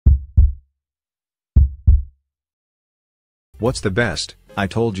What's the best, I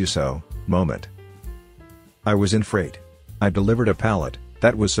told you so, moment. I was in freight. I delivered a pallet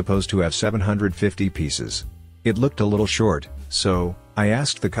that was supposed to have 750 pieces. It looked a little short, so I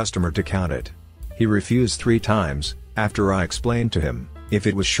asked the customer to count it. He refused 3 times, after I explained to him, if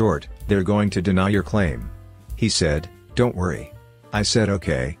it was short, they're going to deny your claim. He said, don't worry. I said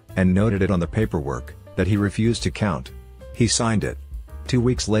okay, and noted it on the paperwork, that he refused to count. He signed it. 2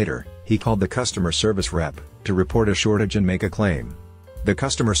 weeks later, he called the customer service rep to report a shortage and make a claim. The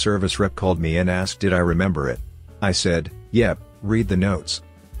customer service rep called me and asked did I remember it. I said, yep, read the notes.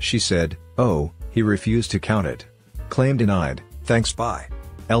 She said, oh, he refused to count it. Claim denied, thanks bye.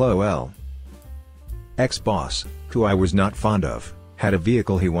 LOL. Ex-boss, who I was not fond of, had a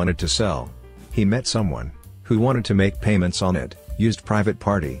vehicle he wanted to sell. He met someone who wanted to make payments on it, used private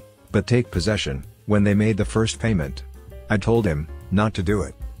party, but take possession when they made the first payment. I told him not to do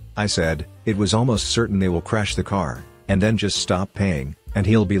it. I said, it was almost certain they will crash the car, and then just stop paying, and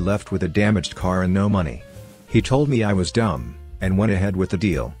he'll be left with a damaged car and no money. He told me I was dumb, and went ahead with the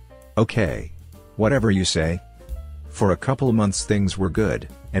deal. Okay. Whatever you say. For a couple months things were good,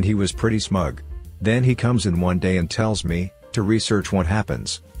 and he was pretty smug. Then he comes in one day and tells me to research what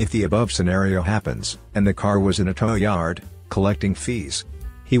happens if the above scenario happens, and the car was in a tow yard, collecting fees.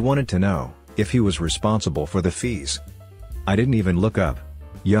 He wanted to know if he was responsible for the fees. I didn't even look up.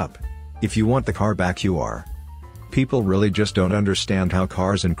 Yup. If you want the car back you are. People really just don't understand how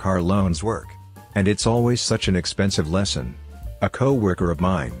cars and car loans work. And it's always such an expensive lesson. A co-worker of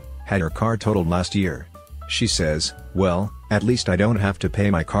mine had her car totaled last year. She says, well, at least I don't have to pay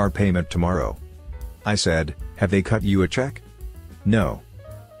my car payment tomorrow. I said, have they cut you a check? No.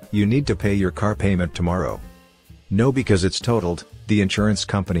 You need to pay your car payment tomorrow. No, because it's totaled, the insurance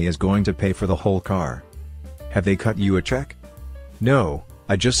company is going to pay for the whole car. Have they cut you a check? No,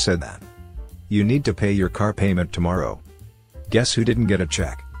 I just said that. You need to pay your car payment tomorrow. Guess who didn't get a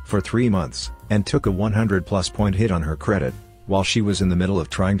check for 3 months, and took a 100+ point hit on her credit, while she was in the middle of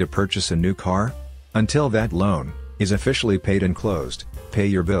trying to purchase a new car? Until that loan is officially paid and closed, pay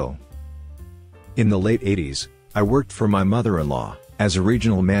your bill. In the late 80s, I worked for my mother-in-law as a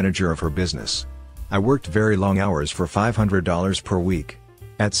regional manager of her business. I worked very long hours for $500 per week.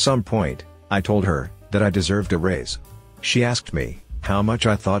 At some point, I told her that I deserved a raise. She asked me how much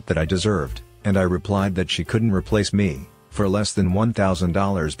I thought that I deserved, and I replied that she couldn't replace me for less than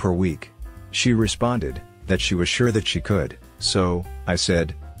 $1,000 per week. She responded that she was sure that she could, so I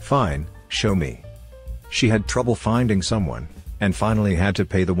said, fine, show me. She had trouble finding someone, and finally had to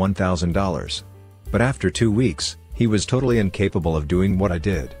pay the $1,000. But after 2 weeks, he was totally incapable of doing what I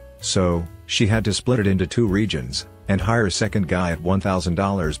did, so she had to split it into 2 regions, and hire a second guy at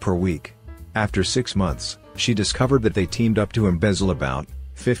 $1,000 per week. After 6 months, she discovered that they teamed up to embezzle about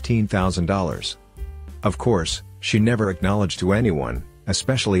 $15,000. Of course, she never acknowledged to anyone,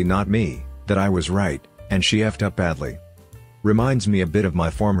 especially not me, that I was right, and she effed up badly. Reminds me a bit of my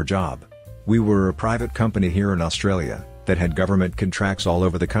former job. We were a private company here in Australia that had government contracts all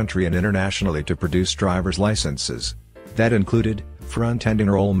over the country and internationally to produce driver's licenses. That included front-end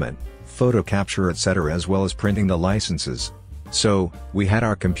enrollment, photo capture, etc., as well as printing the licenses. So, we had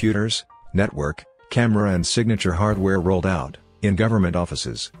our computers, network, camera and signature hardware rolled out in government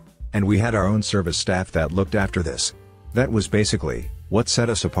offices. And we had our own service staff that looked after this. That was basically what set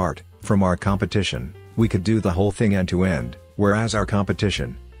us apart from our competition. We could do the whole thing end to end, whereas our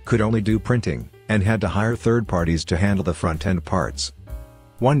competition could only do printing, and had to hire third parties to handle the front-end parts.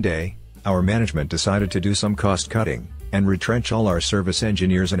 One day, our management decided to do some cost cutting, and retrench all our service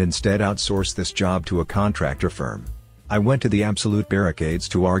engineers and instead outsource this job to a contractor firm. I went to the absolute barricades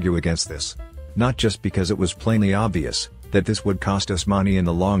to argue against this. Not just because it was plainly obvious that this would cost us money in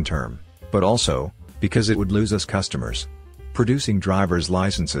the long term, but also because it would lose us customers. Producing driver's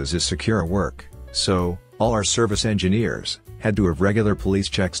licenses is secure work, so all our service engineers had to have regular police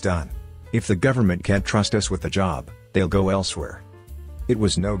checks done. If the government can't trust us with the job, they'll go elsewhere. It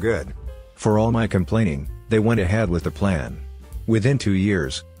was no good. For all my complaining, they went ahead with the plan. Within 2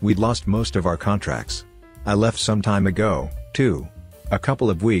 years, we'd lost most of our contracts. I left some time ago, too. A couple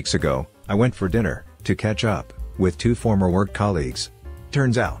of weeks ago, I went for dinner to catch up with 2 former work colleagues.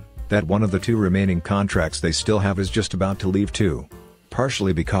 Turns out that one of the 2 remaining contracts they still have is just about to leave too.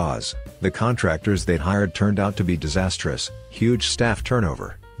 Partially because the contractors they'd hired turned out to be disastrous, huge staff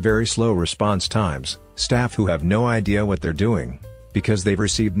turnover, very slow response times, staff who have no idea what they're doing because they've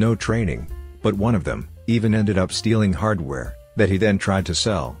received no training, but one of them even ended up stealing hardware that he then tried to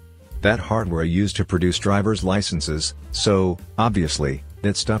sell. That hardware used to produce driver's licenses, so obviously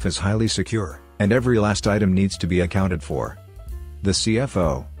that stuff is highly secure, and every last item needs to be accounted for. The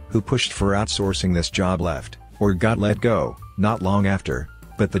CFO, who pushed for outsourcing this job, left, or got let go, not long after,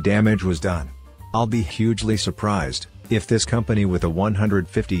 but the damage was done. I'll be hugely surprised if this company with a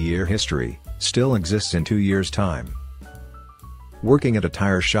 150-year history still exists in 2 years' time. Working at a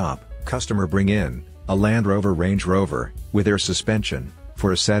tire shop, customer bring in a Land Rover Range Rover with air suspension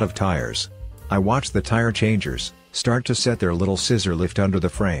for a set of tires. I watch the tire changers start to set their little scissor lift under the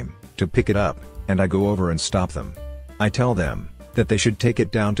frame to pick it up, and I go over and stop them. I tell them that they should take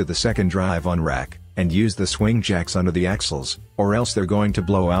it down to the second drive-on rack and use the swing jacks under the axles, or else they're going to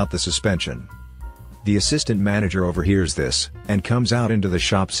blow out the suspension. The assistant manager overhears this and comes out into the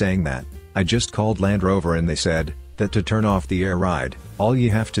shop saying that I just called Land Rover and they said that to turn off the air ride, all you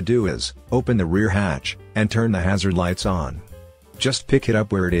have to do is open the rear hatch and turn the hazard lights on. Just pick it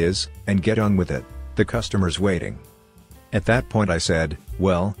up where it is and get on with it. The customer's waiting. At that point I said,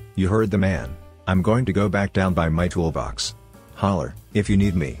 well, you heard the man. I'm going to go back down by my toolbox. Holler, if you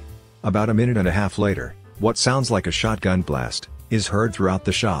need me. About a minute and a half later, what sounds like a shotgun blast is heard throughout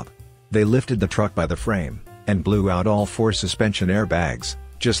the shop. They lifted the truck by the frame and blew out all 4 suspension airbags,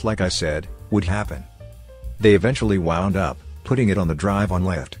 just like I said would happen. They eventually wound up putting it on the drive-on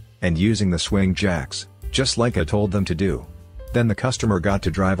lift and using the swing jacks, just like I told them to do. Then the customer got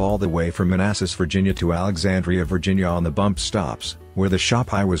to drive all the way from Manassas, Virginia to Alexandria, Virginia on the bump stops, where the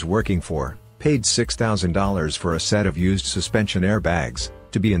shop I was working for paid $6,000 for a set of used suspension airbags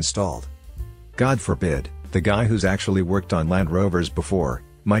to be installed. God forbid, the guy who's actually worked on Land Rovers before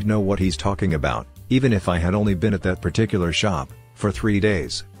might know what he's talking about, even if I had only been at that particular shop for 3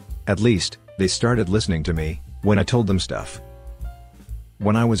 days. At least, they started listening to me when I told them stuff.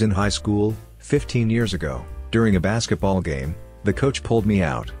 When I was in high school, 15 years ago, during a basketball game, the coach pulled me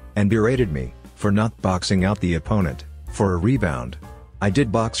out and berated me for not boxing out the opponent for a rebound. I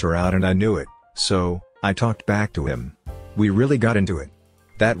did box her out and I knew it, so I talked back to him. We really got into it.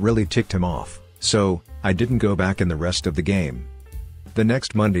 That really ticked him off, so I didn't go back in the rest of the game. The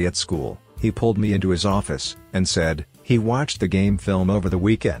next Monday at school, he pulled me into his office and said he watched the game film over the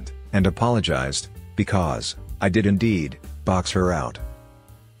weekend and apologized because I did indeed box her out.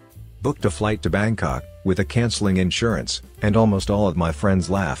 Booked a flight to Bangkok with a canceling insurance, and almost all of my friends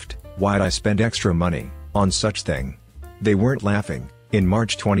laughed. Why'd I spend extra money on such thing? They weren't laughing. In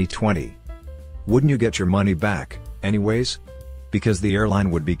March 2020. Wouldn't you get your money back anyways? Because the airline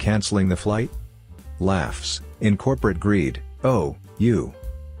would be canceling the flight? Laughs in corporate greed. Oh, you.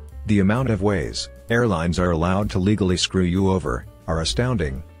 The amount of ways airlines are allowed to legally screw you over are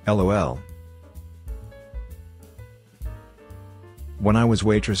astounding. LOL. When I was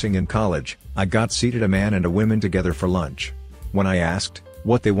waitressing in college, I got seated a man and a woman together for lunch. When I asked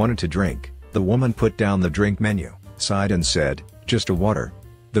what they wanted to drink, the woman put down the drink menu, sighed and said, "Just a water."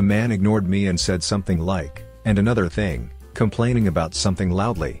 The man ignored me and said something like, "And another thing," complaining about something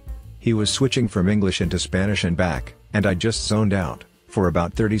loudly. He was switching from English into Spanish and back, and I just zoned out for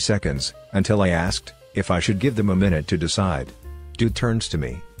about 30 seconds, until I asked if I should give them a minute to decide. Dude turns to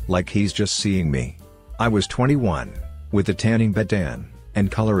me, like he's just seeing me. I was 21, with a tanning bedan,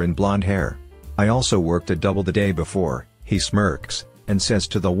 and color in blonde hair. I also worked a double the day before. He smirks, and says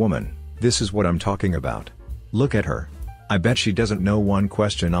to the woman, "This is what I'm talking about. Look at her. I bet she doesn't know one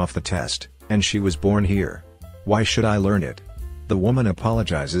question off the test, and she was born here. Why should I learn it?" The woman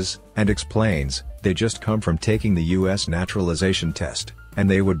apologizes, and explains, they just come from taking the US naturalization test, and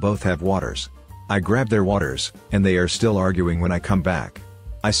they would both have waters. I grab their waters, and they are still arguing when I come back.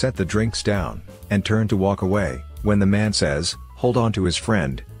 I set the drinks down, and turn to walk away, when the man says, "Hold on" to his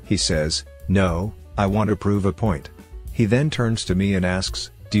friend. He says, "No, I want to prove a point." He then turns to me and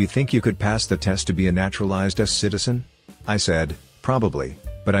asks, "Do you think you could pass the test to be a naturalized US citizen?" I said, "Probably,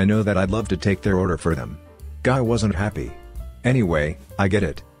 but I know that I'd love to take their order for them." Guy wasn't happy. Anyway, I get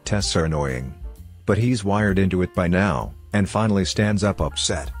it, tests are annoying. But he's wired into it by now, and finally stands up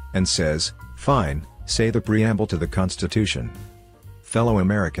upset, and says, "Fine, say the preamble to the Constitution." Fellow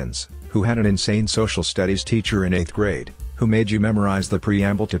Americans, who had an insane social studies teacher in 8th grade, who made you memorize the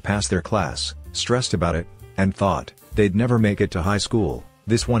preamble to pass their class, stressed about it, and thought they'd never make it to high school,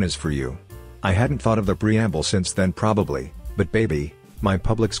 this one is for you. I hadn't thought of the preamble since then probably, but baby, my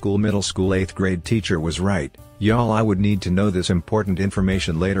public school middle school 8th grade teacher was right, y'all. I would need to know this important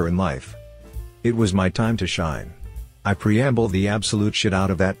information later in life. It was my time to shine. I preambled the absolute shit out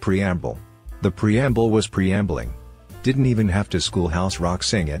of that preamble. The preamble was preambling. Didn't even have to Schoolhouse Rock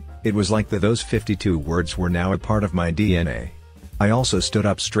sing it, it was like those 52 words were now a part of my DNA. I also stood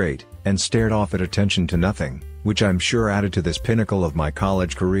up straight, and stared off at attention to nothing, which I'm sure added to this pinnacle of my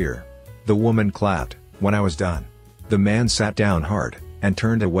college career. The woman clapped when I was done. The man sat down hard, and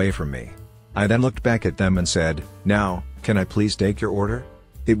turned away from me. I then looked back at them and said, "Now, can I please take your order?"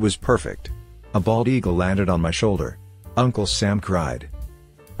 It was perfect. A bald eagle landed on my shoulder. Uncle Sam cried.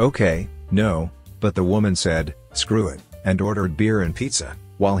 Okay, no, but the woman said, screw it, and ordered beer and pizza,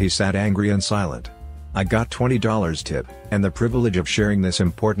 while he sat angry and silent. I got $20 tip, and the privilege of sharing this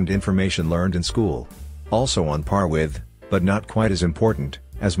important information learned in school. Also on par with, but not quite as important,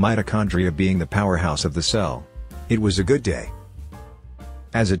 as mitochondria being the powerhouse of the cell. It was a good day.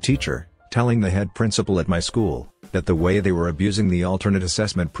 As a teacher, telling the head principal at my school, that the way they were abusing the alternate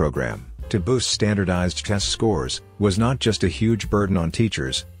assessment program, to boost standardized test scores, was not just a huge burden on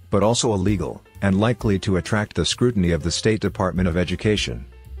teachers, but also illegal, and likely to attract the scrutiny of the State Department of Education.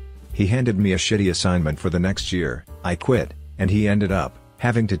 He handed me a shitty assignment for the next year. I quit, and he ended up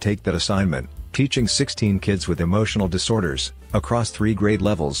having to take that assignment, teaching 16 kids with emotional disorders, across 3 grade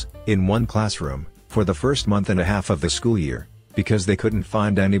levels, in one classroom, for the first month and a half of the school year, because they couldn't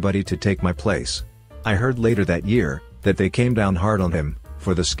find anybody to take my place. I heard later that year, that they came down hard on him,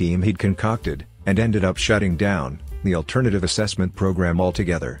 for the scheme he'd concocted, and ended up shutting down the alternative assessment program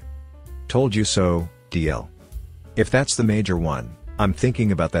altogether. Told you so, DL. If that's the major one, I'm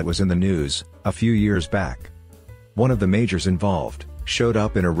thinking about that was in the news, a few years back. One of the majors involved, showed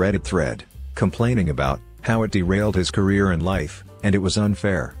up in a Reddit thread, complaining about how it derailed his career and life, and it was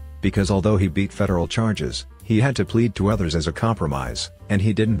unfair, because although he beat federal charges, he had to plead to others as a compromise, and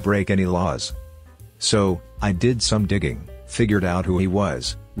he didn't break any laws. So, I did some digging, figured out who he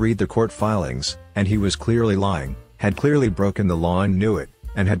was, read the court filings, and he was clearly lying, had clearly broken the law and knew it,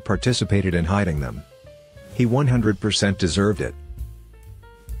 and had participated in hiding them. He 100% deserved it.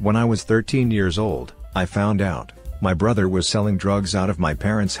 When I was 13 years old, I found out my brother was selling drugs out of my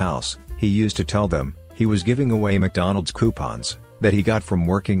parents' house. He used to tell them he was giving away McDonald's coupons that he got from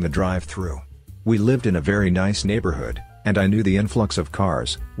working the drive-thru. We lived in a very nice neighborhood, and I knew the influx of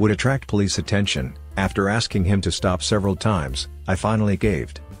cars would attract police attention. After asking him to stop several times, I finally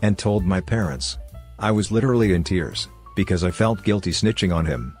caved, and told my parents. I was literally in tears, because I felt guilty snitching on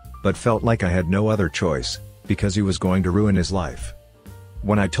him, but felt like I had no other choice, because he was going to ruin his life.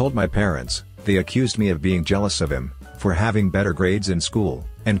 When I told my parents, they accused me of being jealous of him, for having better grades in school,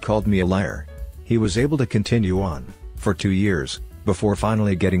 and called me a liar. He was able to continue on, for 2 years, before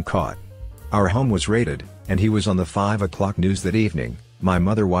finally getting caught. Our home was raided, and he was on the 5 o'clock news that evening. My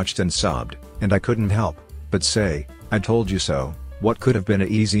mother watched and sobbed, and I couldn't help but say, I told you so. What could have been an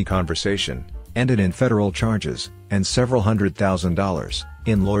easy conversation, ended in federal charges, and several $100,000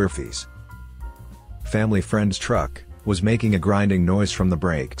 in lawyer fees. Family friend's truck was making a grinding noise from the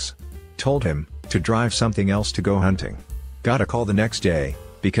brakes. Told him to drive something else to go hunting. Got a call the next day,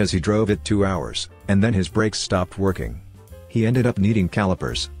 because he drove it 2 hours, and then his brakes stopped working. He ended up needing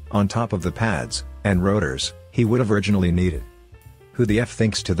calipers, on top of the pads, and rotors, he would have originally needed. Who the F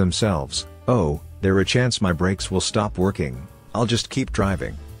thinks to themselves, oh, there's a chance my brakes will stop working, I'll just keep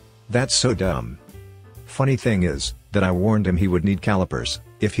driving. That's so dumb. Funny thing is, that I warned him he would need calipers,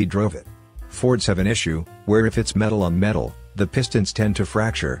 if he drove it. Fords have an issue, where if it's metal on metal, the pistons tend to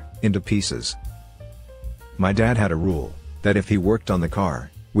fracture into pieces. My dad had a rule, that if he worked on the car,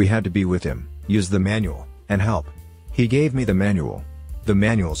 we had to be with him, use the manual, and help. He gave me the manual. The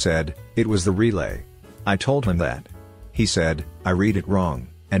manual said, it was the relay. I told him that. He said, I read it wrong,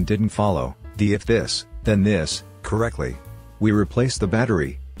 and didn't follow the if this, then this, correctly. We replaced the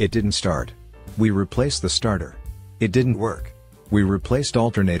battery, it didn't start. We replaced the starter. It didn't work. We replaced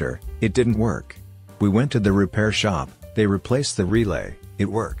alternator, it didn't work. We went to the repair shop, they replaced the relay, it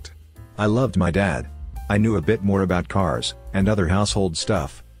worked. I loved my dad. I knew a bit more about cars, and other household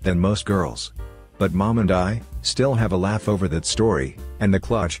stuff, than most girls. But Mom and I still have a laugh over that story, and the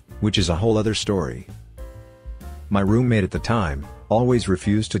clutch, which is a whole other story. My roommate at the time always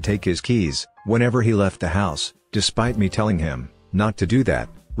refused to take his keys whenever he left the house, despite me telling him not to do that,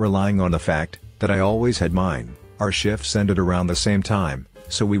 relying on the fact that I always had mine. Our shifts ended around the same time,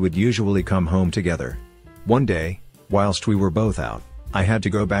 so we would usually come home together. One day, whilst we were both out, I had to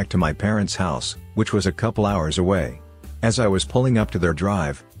go back to my parents' house, which was a couple hours away. As I was pulling up to their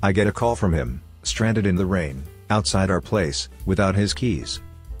drive, I get a call from him, stranded in the rain, outside our place, without his keys.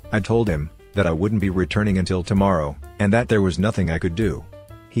 I told him that I wouldn't be returning until tomorrow, and that there was nothing I could do.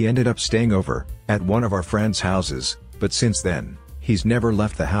 He ended up staying over at one of our friends' houses, but since then, he's never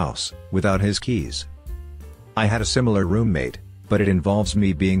left the house without his keys. I had a similar roommate, but it involves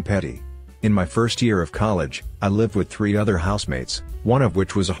me being petty. In my first year of college, I lived with 3 other housemates, one of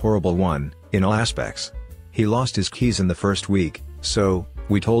which was a horrible one, in all aspects. He lost his keys in the first week, so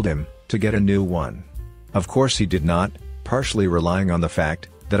we told him to get a new one. Of course he did not, partially relying on the fact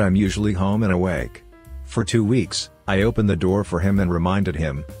that I'm usually home and awake. For 2 weeks, I opened the door for him and reminded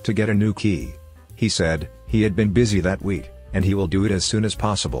him to get a new key. He said he had been busy that week, and he will do it as soon as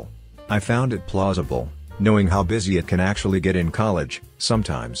possible. I found it plausible, knowing how busy it can actually get in college,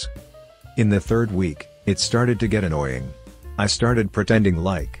 sometimes. In the third week, it started to get annoying. I started pretending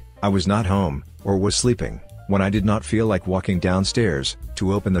like I was not home, or was sleeping, when I did not feel like walking downstairs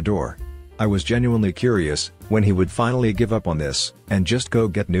to open the door. I was genuinely curious when he would finally give up on this and just go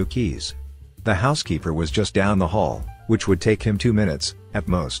get new keys. The housekeeper was just down the hall, which would take him 2 minutes, at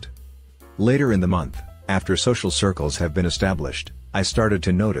most. Later in the month, after social circles have been established, I started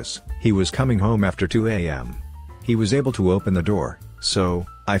to notice he was coming home after 2 a.m. He was able to open the door, so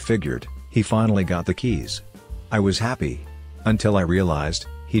I figured he finally got the keys. I was happy. Until I realized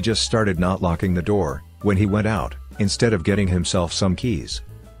he just started not locking the door when he went out, instead of getting himself some keys.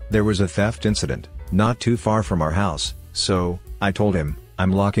 There was a theft incident not too far from our house, so I told him,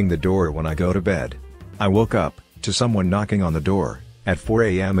 "I'm locking the door when I go to bed." I woke up to someone knocking on the door at 4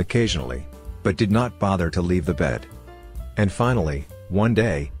 a.m. occasionally, but did not bother to leave the bed. And finally, one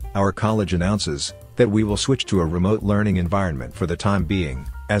day, our college announces that we will switch to a remote learning environment for the time being,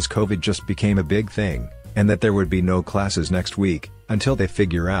 as COVID just became a big thing, and that there would be no classes next week until they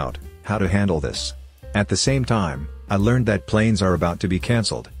figure out how to handle this. At the same time, I learned that planes are about to be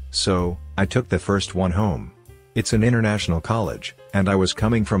canceled, so I took the first one home. It's an international college, and I was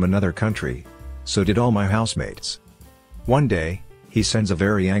coming from another country. So did all my housemates. One day, he sends a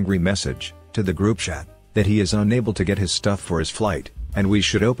very angry message to the group chat that he is unable to get his stuff for his flight, and we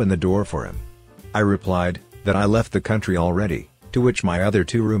should open the door for him. I replied that I left the country already, to which my other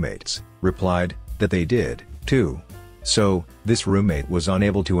 2 roommates replied that they did, too. So, this roommate was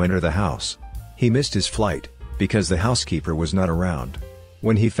unable to enter the house. He missed his flight because the housekeeper was not around.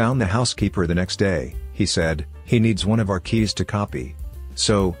 When he found the housekeeper the next day, he said he needs one of our keys to copy.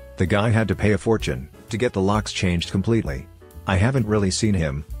 So, the guy had to pay a fortune to get the locks changed completely. I haven't really seen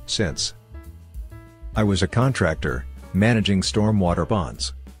him since. I was a contractor, managing stormwater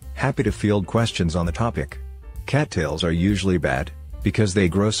ponds. Happy to field questions on the topic. Cattails are usually bad, because they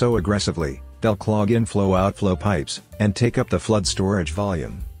grow so aggressively, they'll clog inflow-outflow pipes, and take up the flood storage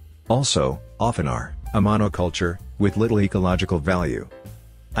volume. Also, often are a monoculture, with little ecological value.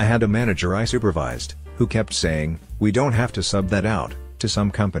 I had a manager I supervised, who kept saying, "We don't have to sub that out to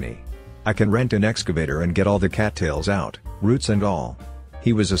some company. I can rent an excavator and get all the cattails out, roots and all."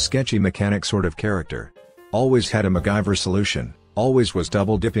 He was a sketchy mechanic sort of character. Always had a MacGyver solution, always was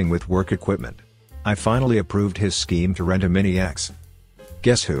double-dipping with work equipment. I finally approved his scheme to rent a Mini X.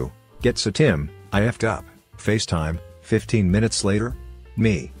 Guess who gets a Tim, I effed up, FaceTime, 15 minutes later?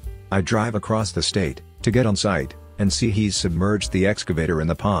 Me. I drive across the state to get on site, and see he's submerged the excavator in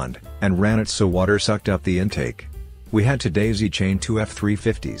the pond, and ran it so water sucked up the intake. We had to daisy chain 2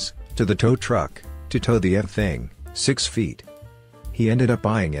 F-350s to the tow truck to tow the F thing 6 feet. He ended up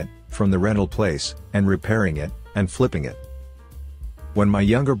buying it from the rental place and repairing it and flipping it. When my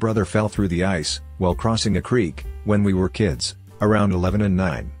younger brother fell through the ice while crossing a creek when we were kids, around 11 and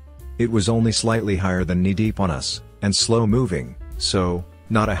 9, it was only slightly higher than knee-deep on us and slow moving, so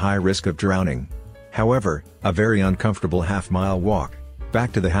not a high risk of drowning. However, a very uncomfortable half-mile walk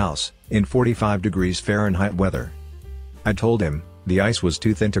back to the house in 45 degrees Fahrenheit weather. I told him the ice was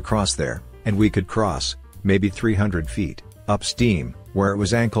too thin to cross there, and we could cross maybe 300 feet upstream, where it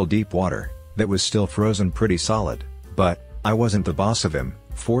was ankle-deep water that was still frozen pretty solid. But I wasn't the boss of him.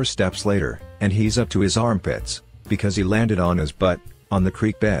 4 steps later, and he's up to his armpits because he landed on his butt on the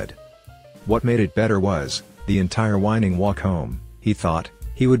creek bed. What made it better was the entire whining walk home. He thought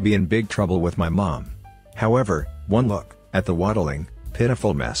he would be in big trouble with my mom. However, one look at the waddling,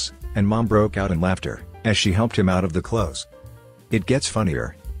 pitiful mess, and Mom broke out in laughter as she helped him out of the clothes. It gets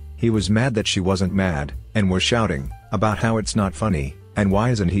funnier. He was mad that she wasn't mad, and was shouting about how it's not funny, and why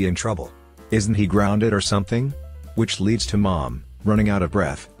isn't he in trouble? Isn't he grounded or something? Which leads to Mom running out of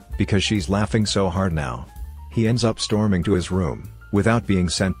breath because she's laughing so hard now. He ends up storming to his room without being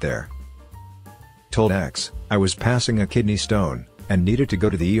sent there. Told X I was passing a kidney stone and needed to go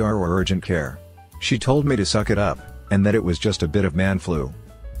to the ER or urgent care. She told me to suck it up and that it was just a bit of man flu.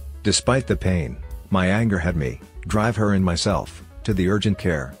 Despite the pain, my anger had me drive her and myself to the urgent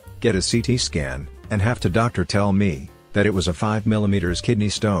care, get a CT scan, and have the doctor tell me that it was a 5 mm kidney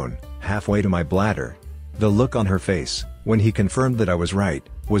stone halfway to my bladder. The look on her face when he confirmed that I was right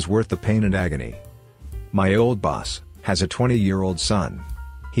was worth the pain and agony. My old boss has a 20-year-old son.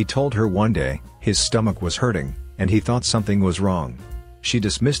 He told her one day his stomach was hurting and he thought something was wrong. She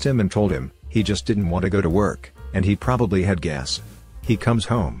dismissed him and told him he just didn't want to go to work and he probably had gas. He comes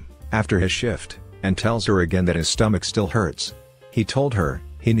home after his shift and tells her again that his stomach still hurts. He told her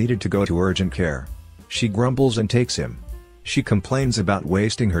he needed to go to urgent care. She grumbles and takes him. She complains about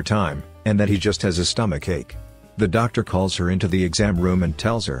wasting her time and that he just has a stomach ache. The doctor calls her into the exam room and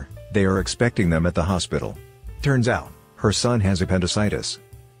tells her They are expecting them at the hospital. Turns out, her son has appendicitis.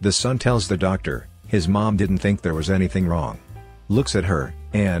 The son tells the doctor, his mom didn't think there was anything wrong. Looks at her,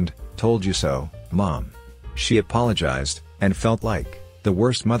 and, told you so, Mom. She apologized, and felt like the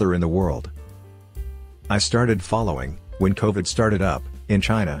worst mother in the world. I started following, when COVID started up, in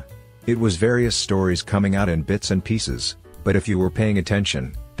China. It was various stories coming out in bits and pieces, but if you were paying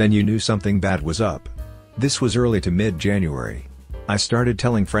attention, then you knew something bad was up. This was early to mid-January. I started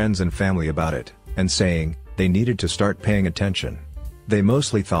telling friends and family about it, and saying, they needed to start paying attention. They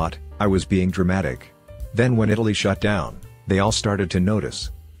mostly thought I was being dramatic. Then when Italy shut down, they all started to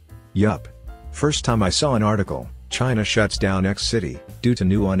notice. Yup. First time I saw an article, China shuts down X city, due to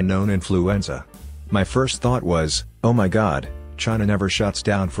new unknown influenza. My first thought was, oh my god, China never shuts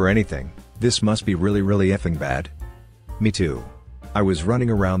down for anything, this must be really effing bad. Me too. I was running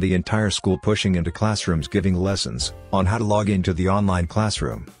around the entire school pushing into classrooms giving lessons, on how to log into the online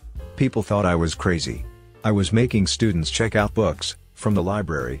classroom. People thought I was crazy. I was making students check out books, from the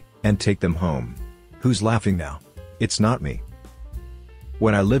library, and take them home. Who's laughing now? It's not me.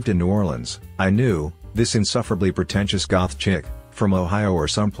 When I lived in New Orleans, I knew this insufferably pretentious goth chick, from Ohio or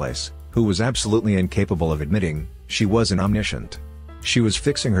someplace, who was absolutely incapable of admitting she wasn't omniscient. She was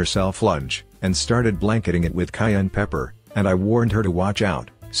fixing herself lunch, and started blanketing it with cayenne pepper, and I warned her to watch out,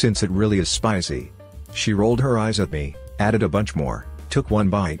 since it really is spicy. She rolled her eyes at me, added a bunch more, took one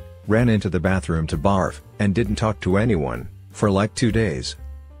bite, ran into the bathroom to barf, and didn't talk to anyone, for like 2 days.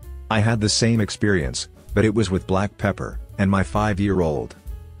 I had the same experience, but it was with black pepper, and my 5-year-old.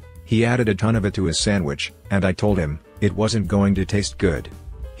 He added a ton of it to his sandwich, and I told him it wasn't going to taste good.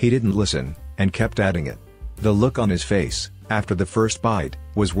 He didn't listen, and kept adding it. The look on his face, after the first bite,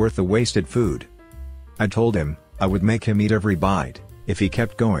 was worth the wasted food. I told him I would make him eat every bite, if he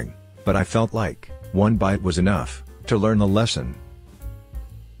kept going, but I felt like one bite was enough to learn the lesson.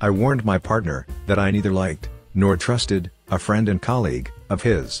 I warned my partner that I neither liked, nor trusted, a friend and colleague of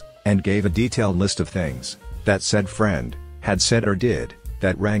his, and gave a detailed list of things that said friend had said or did,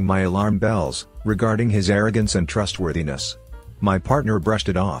 that rang my alarm bells, regarding his arrogance and trustworthiness. My partner brushed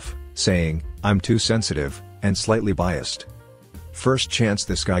it off, saying, I'm too sensitive, and slightly biased. First chance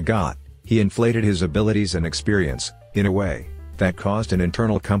this guy got, he inflated his abilities and experience, in a way that caused an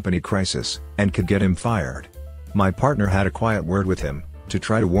internal company crisis, and could get him fired. My partner had a quiet word with him, to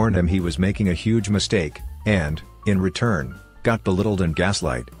try to warn him he was making a huge mistake, and, in return, got belittled and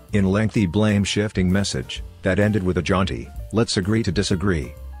gaslight, in lengthy blame-shifting message, that ended with a jaunty, let's agree to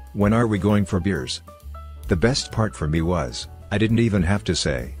disagree. When are we going for beers? The best part for me was, I didn't even have to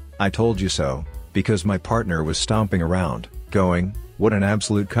say, I told you so, because my partner was stomping around, going, what an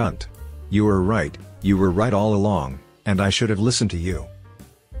absolute cunt. You were right all along, and I should have listened to you.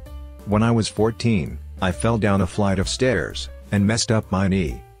 When I was 14, I fell down a flight of stairs, and messed up my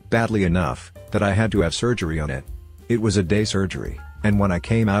knee, badly enough, that I had to have surgery on it. It was a day surgery, and when I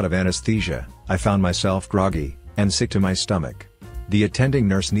came out of anesthesia, I found myself groggy, and sick to my stomach. The attending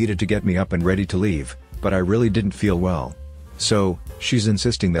nurse needed to get me up and ready to leave, but I really didn't feel well. So, she's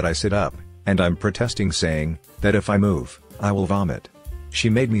insisting that I sit up, and I'm protesting saying, that if I move, I will vomit. She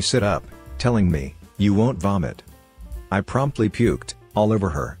made me sit up, telling me, you won't vomit. I promptly puked, all over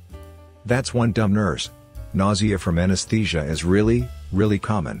her. That's one dumb nurse. Nausea from anesthesia is really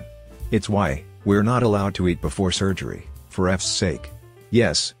common. It's why we're not allowed to eat before surgery, for F's sake.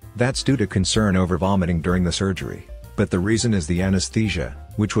 Yes, that's due to concern over vomiting during the surgery, but the reason is the anesthesia,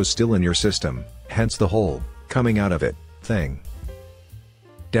 which was still in your system, hence the whole coming out of it thing.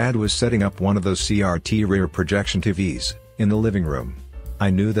 Dad was setting up one of those CRT rear projection TVs in the living room. I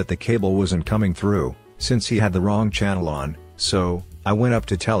knew that the cable wasn't coming through, since he had the wrong channel on, so I went up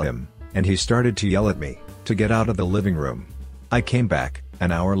to tell him, and he started to yell at me to get out of the living room. I came back,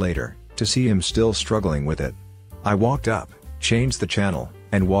 an hour later, to see him still struggling with it. I walked up, changed the channel,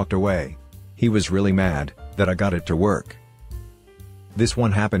 and walked away. He was really mad that I got it to work. This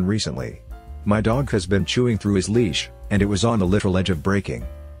one happened recently. My dog has been chewing through his leash, and it was on the literal edge of breaking.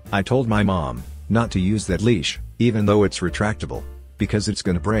 I told my mom not to use that leash, even though it's retractable, because it's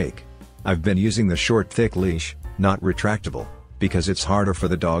gonna break. I've been using the short thick leash, not retractable, because it's harder for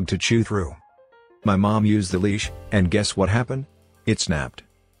the dog to chew through. My mom used the leash, and guess what happened? It snapped.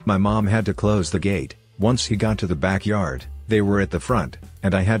 My mom had to close the gate. Once he got to the backyard, they were at the front,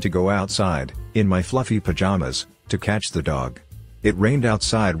 and I had to go outside, in my fluffy pajamas, to catch the dog. It rained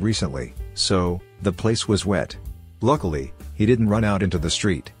outside recently, so the place was wet. Luckily, he didn't run out into the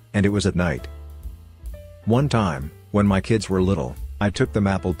street, and it was at night. One time, when my kids were little, I took them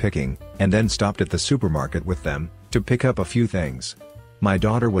apple picking, and then stopped at the supermarket with them, to pick up a few things. My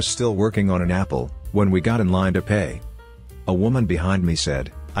daughter was still working on an apple, when we got in line to pay. A woman behind me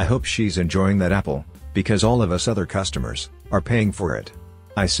said, I hope she's enjoying that apple, because all of us other customers are paying for it.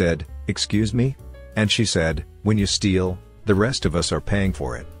 I said, excuse me? And she said, when you steal, the rest of us are paying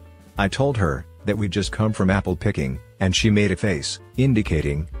for it. I told her that we'd just come from apple picking, and she made a face,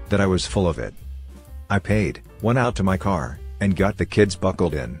 indicating that I was full of it. I paid, went out to my car, and got the kids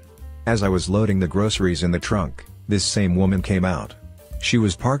buckled in. As I was loading the groceries in the trunk, this same woman came out. She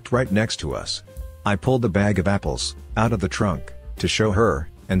was parked right next to us. I pulled the bag of apples out of the trunk to show her,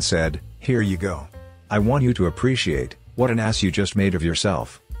 and said, here you go. I want you to appreciate what an ass you just made of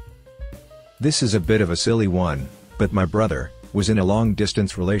yourself. This is a bit of a silly one, but my brother was in a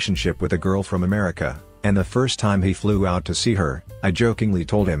long-distance relationship with a girl from America, and the first time he flew out to see her, I jokingly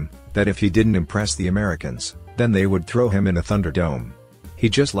told him that if he didn't impress the Americans, then they would throw him in a Thunderdome. He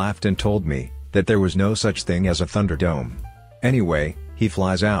just laughed and told me that there was no such thing as a Thunderdome. Anyway, he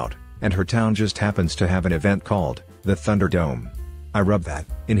flies out, and her town just happens to have an event called the Thunderdome. I rubbed that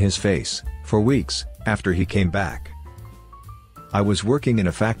in his face for weeks after he came back. I was working in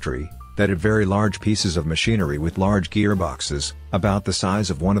a factory that had very large pieces of machinery with large gearboxes, about the size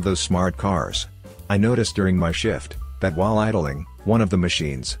of one of those smart cars. I noticed during my shift that while idling, one of the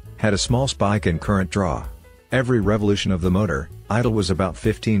machines had a small spike in current draw. Every revolution of the motor idle was about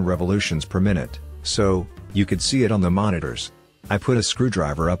 15 revolutions per minute, so you could see it on the monitors. I put a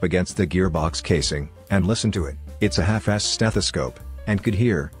screwdriver up against the gearbox casing and listened to it. It's a half-assed stethoscope, and could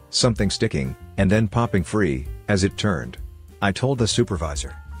hear something sticking and then popping free as it turned. I told the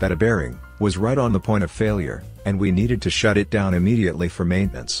supervisor that a bearing was right on the point of failure, and we needed to shut it down immediately for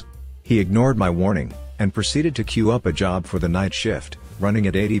maintenance. He ignored my warning and proceeded to queue up a job for the night shift, running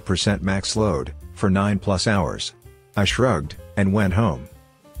at 80% max load for 9+ hours. I shrugged and went home.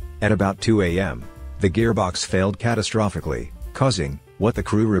 At about 2 a.m., the gearbox failed catastrophically, causing what the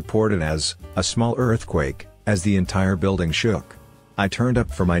crew reported as a small earthquake as the entire building shook. I turned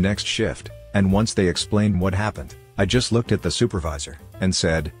up for my next shift, and once they explained what happened, I just looked at the supervisor and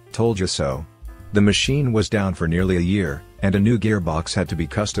said, told you so. The machine was down for nearly a year, and a new gearbox had to be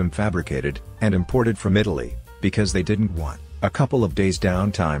custom fabricated and imported from Italy, because they didn't want a couple of days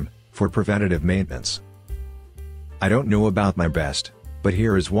downtime for preventative maintenance. I don't know about my best, but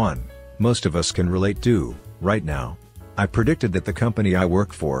here is one most of us can relate to right now. I predicted that the company I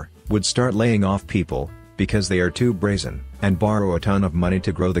work for would start laying off people because they are too brazen and borrow a ton of money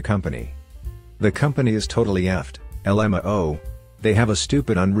to grow the company. The company is totally effed, LMAO. They have a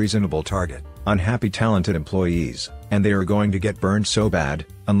stupid unreasonable target, unhappy talented employees, and they are going to get burned so bad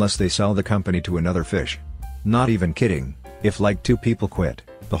unless they sell the company to another fish. Not even kidding, if like 2 people quit,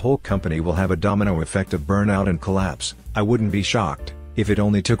 the whole company will have a domino effect of burnout and collapse. I wouldn't be shocked if it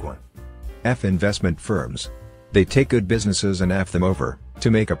only took one. F investment firms. They take good businesses and F them over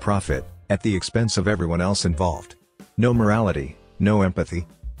to make a profit at the expense of everyone else involved. No morality, no empathy.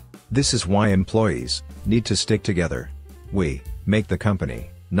 This is why employees need to stick together. We make the company,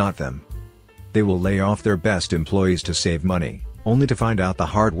 not them. They will lay off their best employees to save money, only to find out the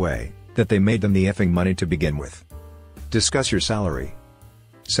hard way that they made them the effing money to begin with. Discuss your salary.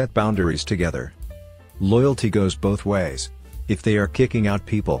 Set boundaries together. Loyalty goes both ways. If they are kicking out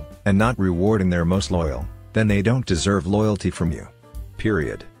people and not rewarding their most loyal, then they don't deserve loyalty from you.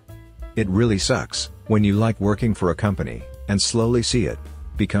 Period. It really sucks when you like working for a company and slowly see it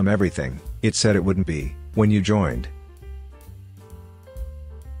become everything it said it wouldn't be when you joined.